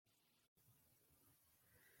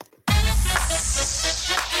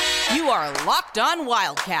are Locked On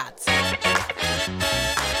Wildcats,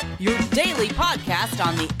 your daily podcast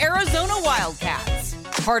on the Arizona Wildcats,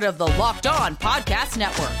 part of the Locked On Podcast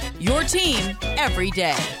Network, your team every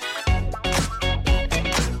day.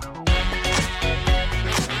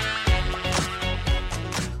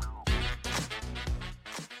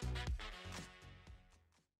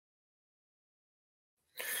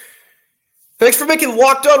 Thanks for making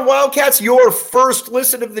Locked On Wildcats your first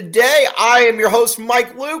listen of the day. I am your host,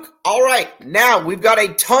 Mike Luke. All right, now we've got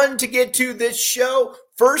a ton to get to this show.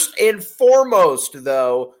 First and foremost,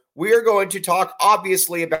 though, we are going to talk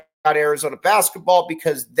obviously about Arizona basketball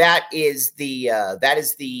because that is the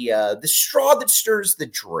straw that stirs the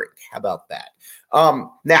drink. How about that?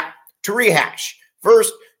 Now to rehash.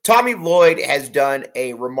 First, Tommy Lloyd has done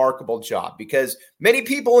a remarkable job because many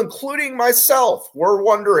people, including myself, were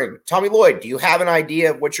wondering, Tommy Lloyd, do you have an idea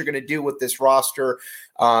of what you're going to do with this roster?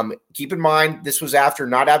 Keep in mind, this was after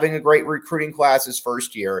not having a great recruiting class his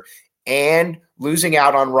first year and losing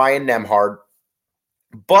out on Ryan Nembhard.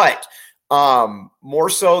 But more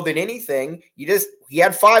so than anything, he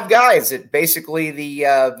had five guys at basically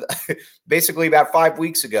about 5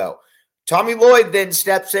 weeks ago. Tommy Lloyd then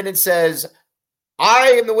steps in and says, I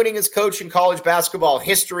am the winningest coach in college basketball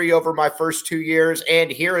history over my first 2 years,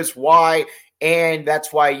 and here is why, and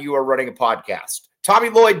that's why you are running a podcast. Tommy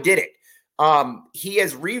Lloyd did it. He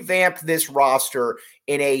has revamped this roster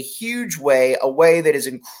in a huge way, a way that is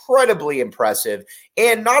incredibly impressive.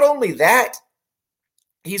 And not only that,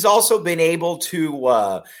 he's also been able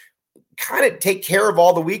to kind of take care of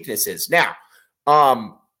all the weaknesses. Now,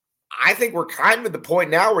 I think we're kind of at the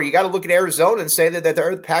point now where you got to look at Arizona and say that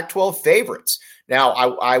they're the Pac-12 favorites. Now,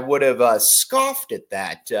 I would have scoffed at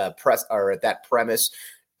that at that premise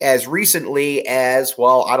as recently as,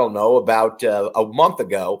 well, I don't know, about a month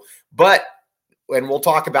ago. And we'll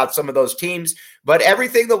talk about some of those teams. But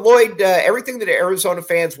everything that Arizona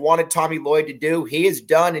fans wanted Tommy Lloyd to do, he has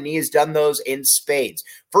done, and he has done those in spades.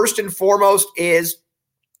 First and foremost is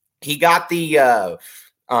he got he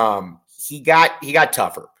got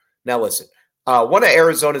tougher. Now, listen. One of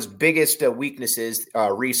Arizona's biggest weaknesses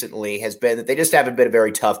recently has been that they just haven't been a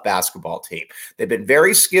very tough basketball team. They've been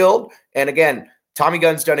very skilled. And again, Tommy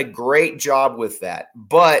Gunn's done a great job with that.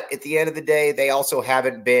 But at the end of the day, they also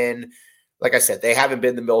haven't been, like I said, they haven't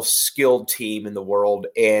been the most skilled team in the world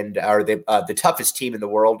and are the toughest team in the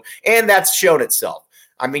world. And that's shown itself.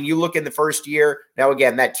 I mean, you look in the first year. Now,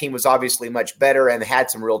 again, that team was obviously much better and had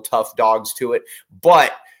some real tough dogs to it.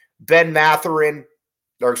 But Ben Mathurin,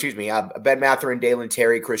 Dalen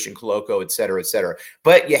Terry, Christian Coloco, et cetera, et cetera.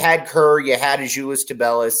 But you had Kerr, you had Azuolas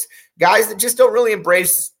Tubelis, guys that just don't really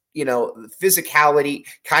embrace, physicality,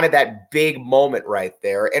 kind of that big moment right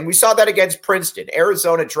there. And we saw that against Princeton.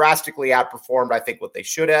 Arizona drastically outperformed, I think, what they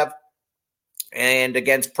should have. And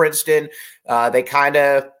against Princeton, they kind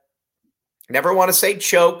of never want to say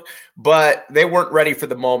choke, but they weren't ready for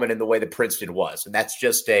the moment in the way that Princeton was. And that's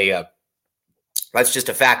just a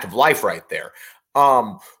fact of life right there.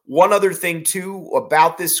 One other thing too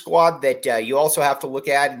about this squad that you also have to look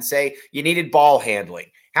at and say you needed ball handling.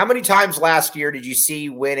 How many times last year did you see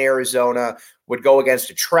when Arizona would go against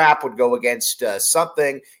a trap, would go against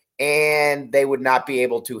something, and they would not be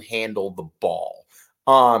able to handle the ball?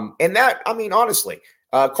 And that, I mean, honestly,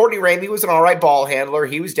 Courtney Ramey was an all right ball handler.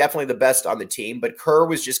 He was definitely the best on the team, but Kerr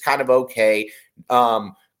was just kind of okay.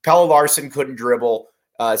 Pelle Larson couldn't dribble.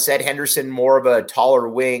 Said Henderson more of a taller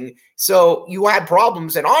wing. So you had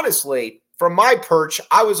problems. And honestly, from my perch,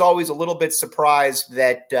 I was always a little bit surprised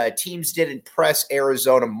that teams didn't press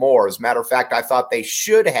Arizona more. As a matter of fact, I thought they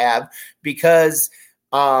should have because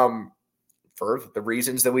for the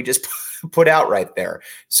reasons that we just put out right there.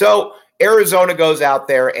 So Arizona goes out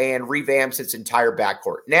there and revamps its entire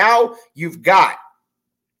backcourt. Now you've got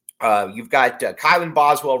Kylan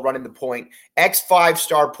Boswell running the point,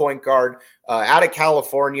 ex-5-star point guard out of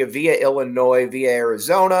California via Illinois, via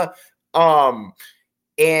Arizona.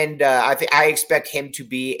 And I expect him to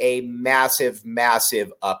be a massive,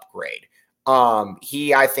 massive upgrade.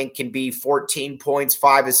 He, I think, can be 14 points,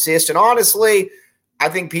 5 assists. And honestly, I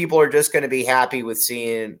think people are just going to be happy with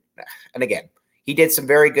seeing, and again, he did some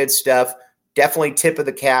very good stuff. Definitely tip of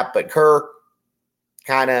the cap, but Kerr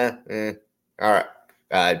kind of, all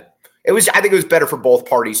right. I think it was better for both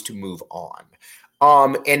parties to move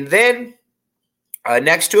on. And then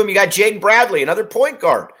next to him, you got Jaden Bradley, another point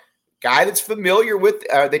guard, guy that's familiar with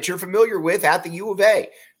that you're familiar with at the U of A.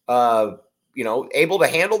 Able to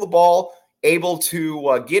handle the ball, able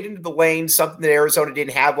to get into the lane, something that Arizona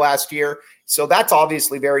didn't have last year. So that's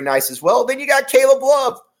obviously very nice as well. Then you got Caleb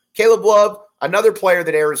Love. Caleb Love, another player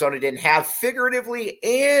that Arizona didn't have figuratively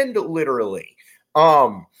and literally.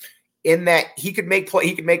 in that he could make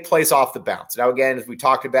plays off the bounce. Now, again, as we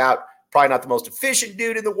talked about, probably not the most efficient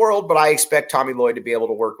dude in the world, but I expect Tommy Lloyd to be able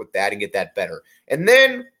to work with that and get that better. And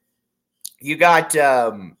then you got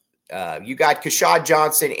Kashad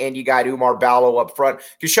Johnson and you got Umar Ballo up front.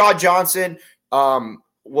 Kashad Johnson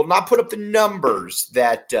will not put up the numbers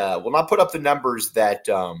that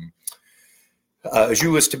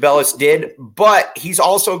Julius Tabellis did, but he's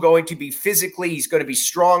also going to be physically, he's going to be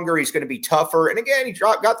stronger, he's going to be tougher. And again, he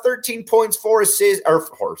got 13 points, 4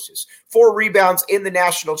 rebounds in the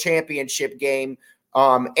national championship game.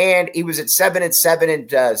 And he was at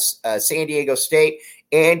 7-7 at San Diego State.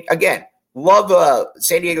 And again, love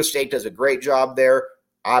San Diego State does a great job there.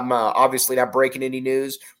 I'm obviously not breaking any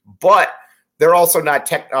news, but they're also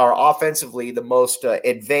not offensively the most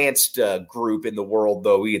advanced group in the world,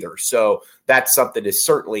 though, either. So that's something to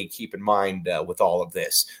certainly keep in mind with all of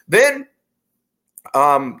this. Then, then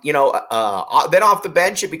off the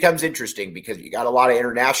bench, it becomes interesting because you got a lot of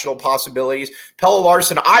international possibilities. Pella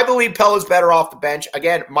Larson, I believe Pella's better off the bench.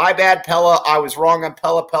 Again, my bad, Pella. I was wrong on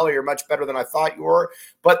Pella. Pella, you're much better than I thought you were,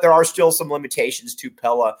 but there are still some limitations to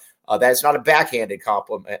Pella. That's not a backhanded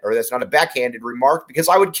compliment, or that's not a backhanded remark, because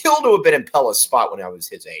I would kill to have been in Pella's spot when I was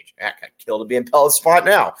his age. I'd kill to be in Pella's spot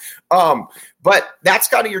now. But that's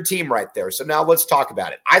kind of your team right there. So now let's talk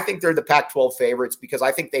about it. I think they're the Pac-12 favorites because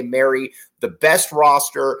I think they marry the best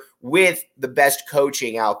roster with the best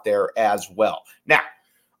coaching out there as well. Now,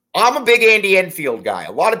 I'm a big Andy Enfield guy.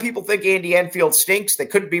 A lot of people think Andy Enfield stinks. They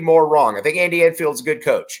couldn't be more wrong. I think Andy Enfield's a good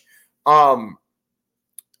coach.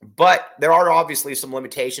 But there are obviously some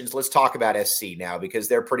limitations. Let's talk about SC now because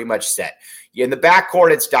they're pretty much set. In the backcourt,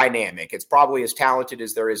 it's dynamic. It's probably as talented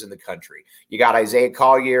as there is in the country. You got Isaiah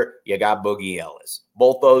Collier. You got Boogie Ellis.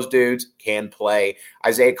 Both those dudes can play.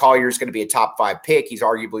 Isaiah Collier is going to be a top 5 pick. He's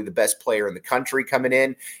arguably the best player in the country coming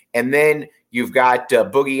in. And then you've got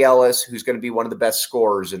Boogie Ellis, who's going to be one of the best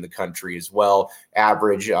scorers in the country as well.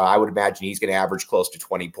 Average, I would imagine he's going to average close to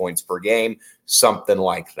 20 points per game, something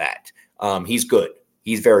like that. He's good.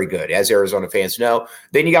 He's very good, as Arizona fans know.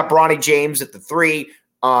 Then you got Bronny James at the 3.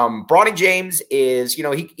 Bronny James is,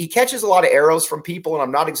 he catches a lot of arrows from people, and I'm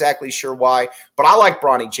not exactly sure why, but I like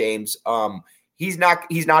Bronny James. He's not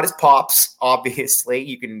his pops, obviously.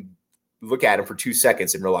 You can look at him for 2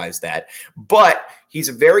 seconds and realize that. But he's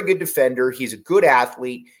a very good defender. He's a good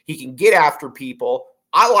athlete. He can get after people.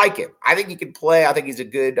 I like him. I think he can play. I think he's a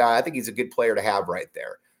good player to have right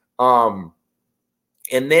there.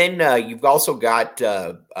 And then you've also got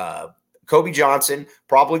Kobe Johnson,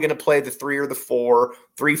 probably going to play the 3 or the 4,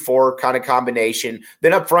 3-4 kind of combination.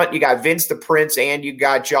 Then up front, you got Vince the Prince and you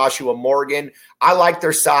got Joshua Morgan. I like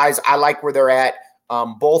their size. I like where they're at.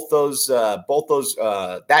 That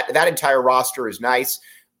entire roster is nice.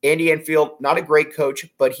 Andy Enfield, not a great coach,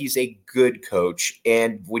 but he's a good coach.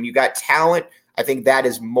 And when you got talent, I think that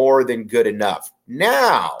is more than good enough.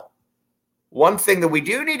 Now, one thing that we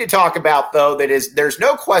do need to talk about, though, there's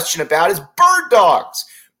no question about is Bird Dogs.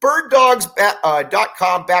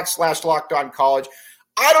 birddogs.com/LockedOnCollege.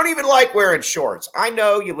 I don't even like wearing shorts. I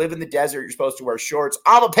know you live in the desert. You're supposed to wear shorts.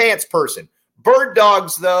 I'm a pants person. Bird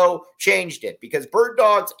Dogs, though, changed it because Bird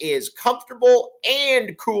Dogs is comfortable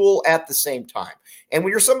and cool at the same time. And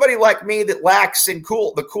when you're somebody like me that lacks the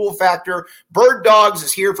cool factor, Bird Dogs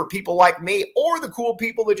is here for people like me or the cool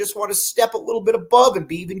people that just want to step a little bit above and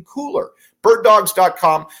be even cooler.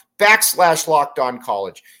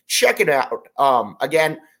 birddogs.com/LockedOnCollege. Check it out.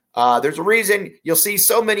 Again, there's a reason you'll see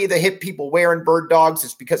so many of the hip people wearing Bird Dogs.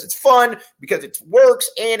 It's because it's fun, because it works,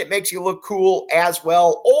 and it makes you look cool as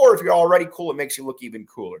well. Or if you're already cool, it makes you look even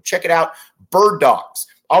cooler. Check it out, Bird Dogs.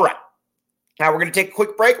 All right. Now we're going to take a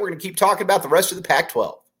quick break. We're going to keep talking about the rest of the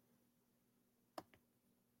Pac-12.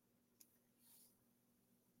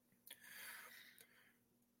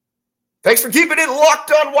 Thanks for keeping it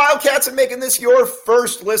locked on Wildcats and making this your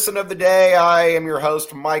first listen of the day. I am your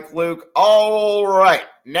host, Mike Luke. All right.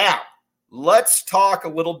 Now, let's talk a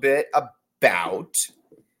little bit about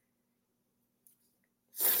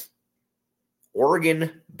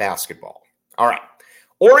Oregon basketball. All right.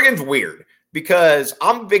 Oregon's weird because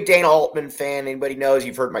I'm a big Dana Altman fan. Anybody knows,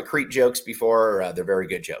 you've heard my Crete jokes before. They're very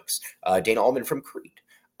good jokes. Dana Altman from Crete.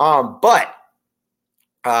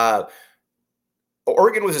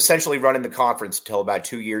 Oregon was essentially running the conference until about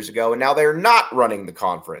 2 years ago, and now they're not running the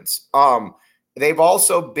conference. They've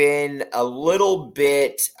also been a little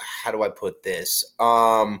bit, how do I put this?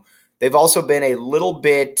 They've also been a little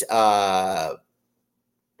bit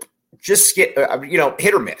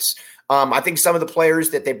hit or miss. I think some of the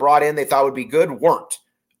players that they brought in they thought would be good weren't.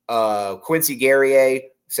 Quincy Guerrier,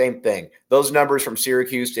 same thing. Those numbers from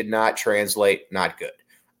Syracuse did not translate, not good.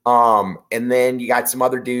 And then you got some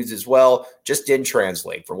other dudes as well. Just didn't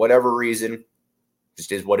translate for whatever reason.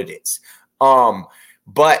 Just is what it is.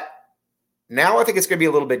 But now I think it's going to be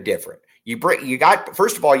a little bit different.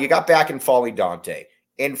 First of all, you got back in Folly Dante.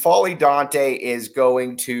 And Folly Dante is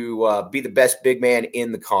going to be the best big man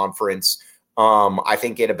in the conference. I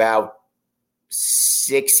think at about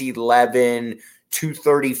 6'11",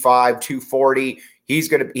 235, 240.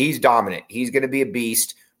 He's dominant. He's going to be a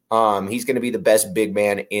beast. He's going to be the best big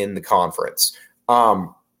man in the conference. And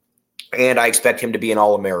I expect him to be an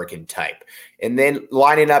All-American type. And then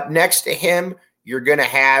lining up next to him, you're going to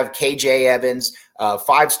have KJ Evans, a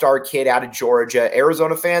five-star kid out of Georgia.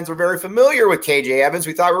 Arizona fans were very familiar with KJ Evans.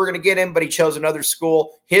 We thought we were going to get him, but he chose another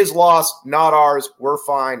school. His loss, not ours. We're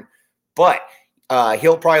fine. But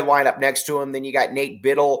he'll probably line up next to him. Then you got Nate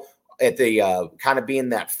Biddle at the kind of being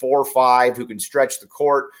that 4-5 who can stretch the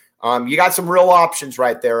court. You got some real options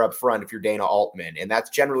right there up front if you're Dana Altman, and that's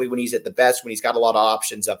generally when he's at the best, when he's got a lot of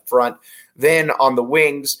options up front. Then on the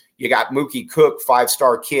wings, you got Mookie Cook,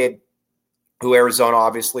 five-star kid, who Arizona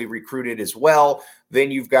obviously recruited as well.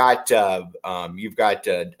 Then you've got Devin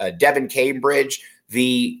Cambridge,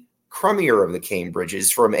 the crummier of the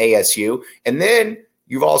Cambridges from ASU, and then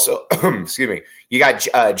you've also, you got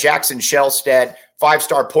Jackson Shellstead,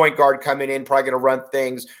 five-star point guard coming in, probably going to run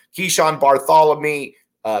things. Keyshawn Bartholomew.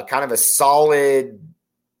 Kind of a solid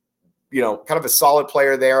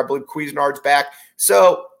player there. I believe Cuisinart's back.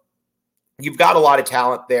 So you've got a lot of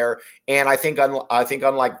talent there. And I think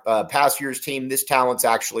unlike past year's team, this talent's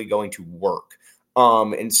actually going to work.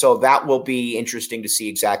 And so that will be interesting to see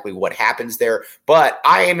exactly what happens there. But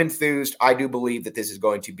I am enthused. I do believe that this is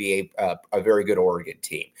going to be a very good Oregon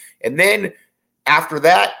team. And then after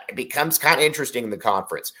that, it becomes kind of interesting in the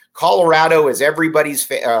conference. Colorado is everybody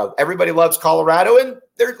loves Colorado, and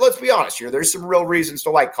let's be honest here, there's some real reasons to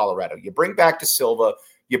like Colorado. You bring back De Silva,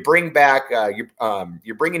 you bring back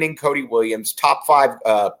you're bringing in Cody Williams, top 5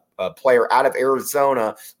 player out of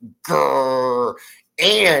Arizona,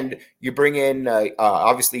 and you bring in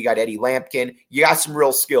obviously you got Eddie Lampkin. You got some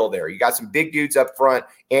real skill there. You got some big dudes up front,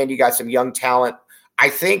 and you got some young talent. I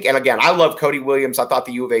think, and again, I love Cody Williams. I thought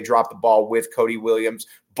the U of A dropped the ball with Cody Williams,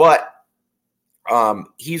 but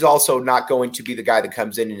he's also not going to be the guy that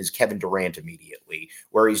comes in and is Kevin Durant immediately,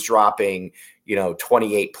 where he's dropping,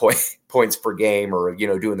 28 points per game or,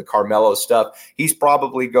 doing the Carmelo stuff. He's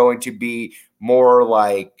probably going to be more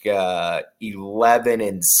like 11-6,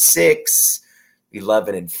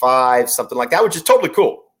 11-5, something like that, which is totally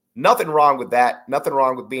cool. Nothing wrong with that. Nothing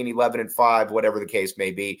wrong with being 11-5, whatever the case may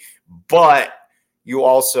be. But you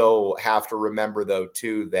also have to remember, though,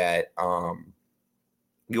 too, that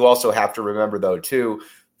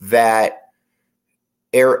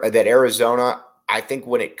Arizona, I think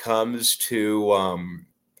when it comes to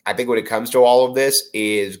all of this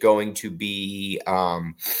is going to be,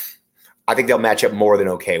 I think they'll match up more than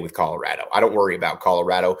okay with Colorado. I don't worry about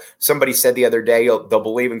Colorado. Somebody said the other day they'll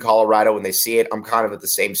believe in Colorado when they see it. I'm kind of at the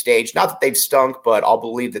same stage. Not that they've stunk, but I'll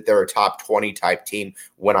believe that they're a top 20 type team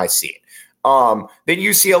when I see it. Then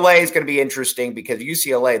UCLA is going to be interesting because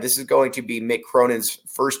UCLA, this is going to be Mick Cronin's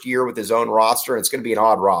first year with his own roster, and it's going to be an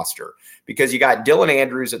odd roster because you got Dylan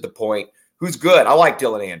Andrews at the point, who's good. I like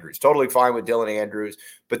Dylan Andrews. Totally fine with Dylan Andrews.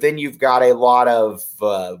 But then you've got a lot of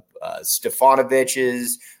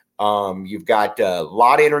Stefanoviches. You've got a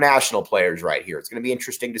lot of international players right here. It's going to be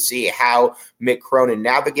interesting to see how Mick Cronin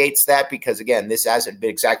navigates that because, again, this hasn't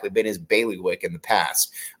exactly been his bailiwick in the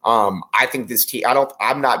past. I think this team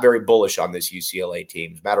I'm not very bullish on this UCLA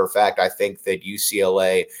team. As a matter of fact, I think that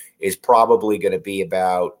UCLA is probably going to be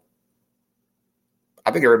about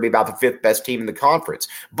the 5th best team in the conference.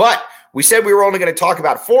 But we said we were only going to talk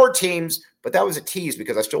about 4 teams, but that was a tease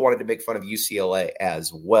because I still wanted to make fun of UCLA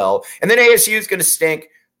as well. And then ASU is going to stink.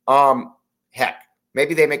 Heck,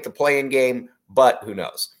 maybe they make the play-in game, but who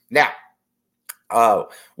knows? Now,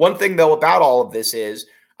 one thing, though, about all of this is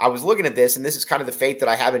I was looking at this, and this is kind of the faith that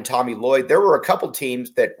I have in Tommy Lloyd. There were a couple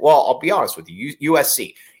teams that, well, I'll be honest with you,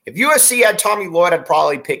 USC. If USC had Tommy Lloyd, I'd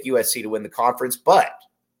probably pick USC to win the conference, but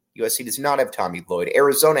USC does not have Tommy Lloyd.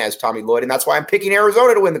 Arizona has Tommy Lloyd, and that's why I'm picking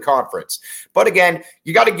Arizona to win the conference. But again,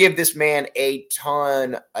 you got to give this man a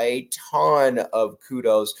ton of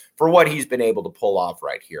kudos for what he's been able to pull off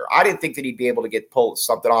right here. I didn't think that he'd be able to pull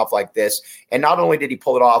something off like this. And not only did he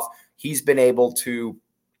pull it off, he's been able to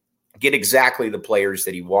get exactly the players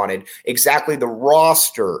that he wanted, exactly the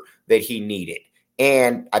roster that he needed.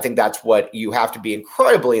 And I think that's what you have to be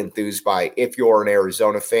incredibly enthused by if you're an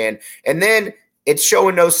Arizona fan. And then it's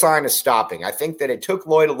showing no sign of stopping. I think that it took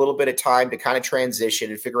Lloyd a little bit of time to kind of transition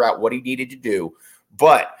and figure out what he needed to do.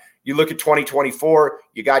 But you look at 2024,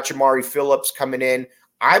 you got Jamari Phillips coming in.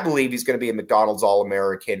 I believe he's going to be a McDonald's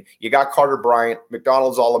All-American. You got Carter Bryant,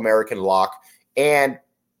 McDonald's All-American lock, and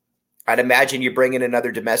I'd imagine you bring in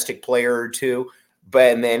another domestic player or two,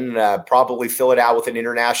 and then probably fill it out with an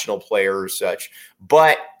international player or such.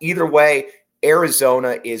 But either way,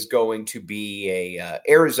 Arizona is going to be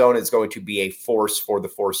a force for the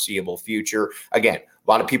foreseeable future. Again, a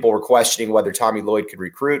lot of people were questioning whether Tommy Lloyd could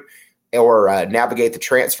recruit or navigate the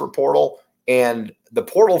transfer portal. And the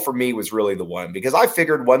portal for me was really the one, because I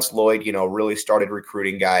figured once Lloyd, really started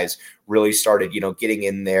recruiting guys, really started, getting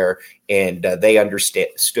in there, and they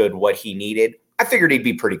understood what he needed, I figured he'd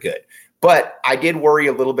be pretty good. But I did worry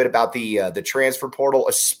a little bit about the transfer portal,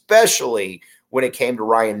 especially when it came to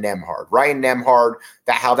Ryan Nembhard. Ryan Nembhard,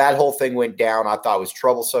 how that whole thing went down, I thought was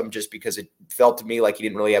troublesome, just because it felt to me like he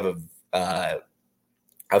didn't really have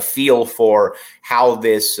a feel for how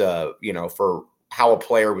this, for how a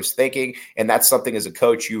player was thinking. And that's something as a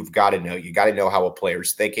coach you've got to know. You got to know how a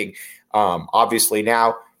player's thinking. Obviously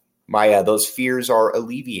now those fears are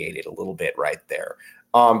alleviated a little bit right there.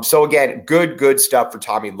 So again, good stuff for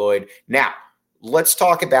Tommy Lloyd. Now, let's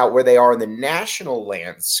talk about where they are in the national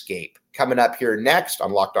landscape coming up here next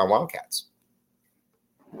on Locked On Wildcats.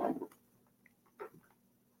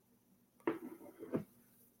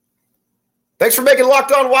 Thanks for making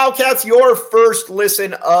Locked On Wildcats your first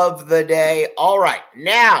listen of the day. All right,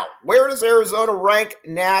 now, where does Arizona rank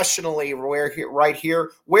nationally? Right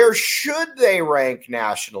here. Where should they rank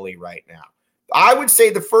nationally right now? I would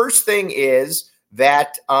say the first thing is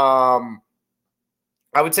that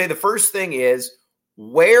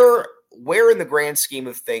where in the grand scheme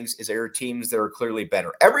of things is there teams that are clearly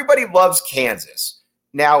better? Everybody loves Kansas.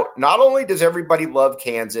 Now, not only does everybody love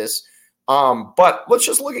Kansas, but let's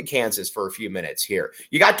just look at Kansas for a few minutes here.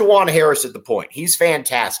 You got DeJuan Harris at the point. He's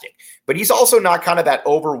fantastic, but he's also not kind of that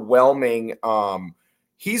overwhelming.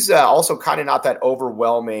 He's also kind of not that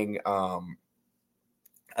overwhelming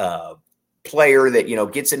player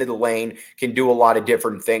that, gets into the lane, can do a lot of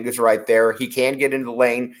different things right there. He can get into the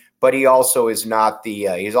lane, but he also is not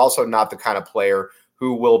he's also not the kind of player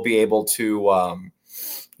who will be able to,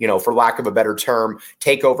 for lack of a better term,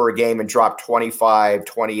 take over a game and drop 25,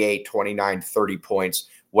 28, 29, 30 points,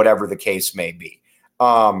 whatever the case may be.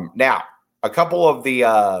 Now, a couple of the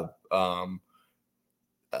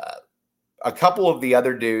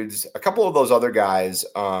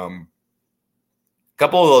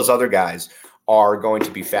those other guys are going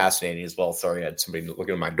to be fascinating as well. Sorry, I had somebody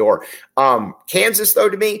looking at my door. Kansas, though,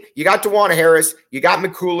 to me, you got DeJuan Harris, you got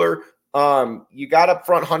McCuller, you got up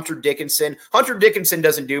front Hunter Dickinson. Hunter Dickinson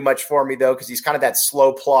doesn't do much for me, though, because he's kind of that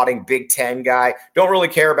slow plodding Big Ten guy. Don't really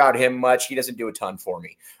care about him much. He doesn't do a ton for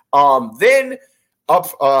me. Then up,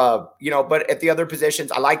 but at the other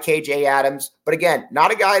positions, I like KJ Adams. But again,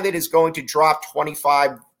 not a guy that is going to drop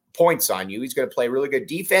 25 points on you. He's going to play really good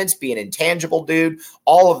defense, be an intangible dude,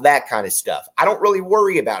 all of that kind of stuff. I don't really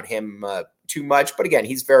worry about him too much, but again,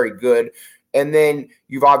 he's very good. And then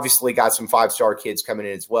you've obviously got some five-star kids coming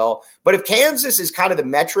in as well. But if Kansas is kind of the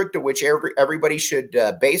metric to which everybody should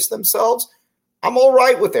base themselves, I'm all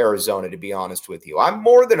right with Arizona, to be honest with you. I'm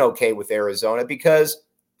more than okay with Arizona because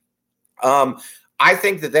I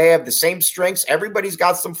think that they have the same strengths. Everybody's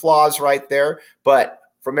got some flaws right there, but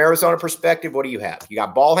from Arizona perspective, what do you have? You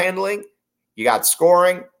got ball handling, you got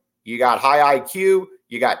scoring, you got high IQ,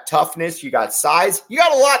 you got toughness, you got size, you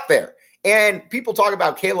got a lot there. And people talk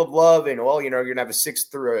about Caleb Love and, you're going to have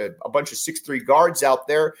a bunch of 6'3" guards out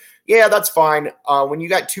there. Yeah, that's fine. When you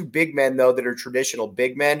got two big men, though, that are traditional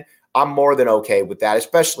big men, I'm more than okay with that,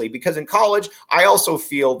 especially because in college, I also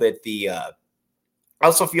feel that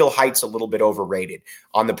height's a little bit overrated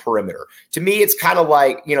on the perimeter. To me, it's kind of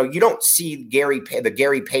like, you don't see the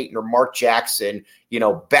Gary Payton or Mark Jackson,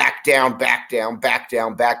 back down. That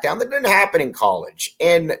didn't happen in college.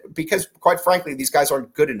 And because, quite frankly, these guys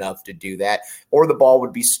aren't good enough to do that, or the ball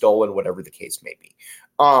would be stolen, whatever the case may be.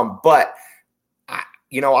 But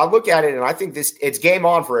I look at it and I think it's game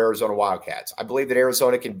on for Arizona Wildcats. I believe that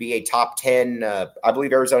Arizona can be a top 10. I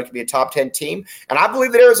believe Arizona can be a top 10 team. And I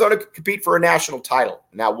believe that Arizona could compete for a national title.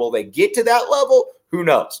 Now, will they get to that level? Who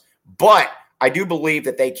knows? But I do believe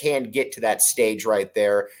that they can get to that stage right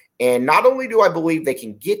there. And not only do I believe they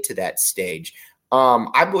can get to that stage,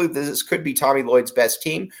 I believe that this could be Tommy Lloyd's best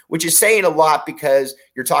team, which is saying a lot because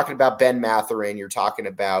you're talking about Ben Mathurin, you're talking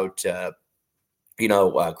about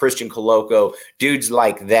Christian Coloco, dudes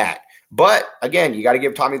like that. But again, you got to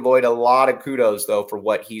give Tommy Lloyd a lot of kudos, though, for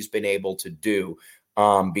what he's been able to do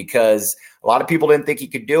because a lot of people didn't think he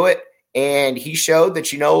could do it. And he showed that,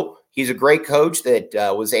 he's a great coach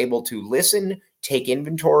that was able to listen take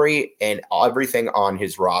inventory and everything on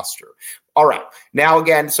his roster. All right. Now,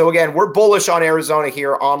 again, we're bullish on Arizona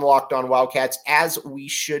here on Locked On Wildcats, as we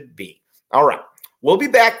should be. All right. We'll be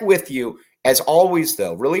back with you. As always,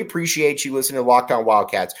 though, really appreciate you listening to Locked On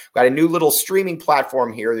Wildcats. Got a new little streaming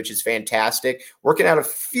platform here, which is fantastic. Working out a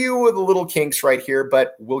few of the little kinks right here,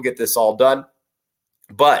 but we'll get this all done.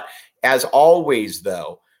 But as always,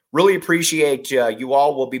 though, really appreciate you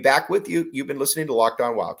all. We'll be back with you. You've been listening to Locked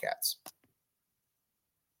On Wildcats.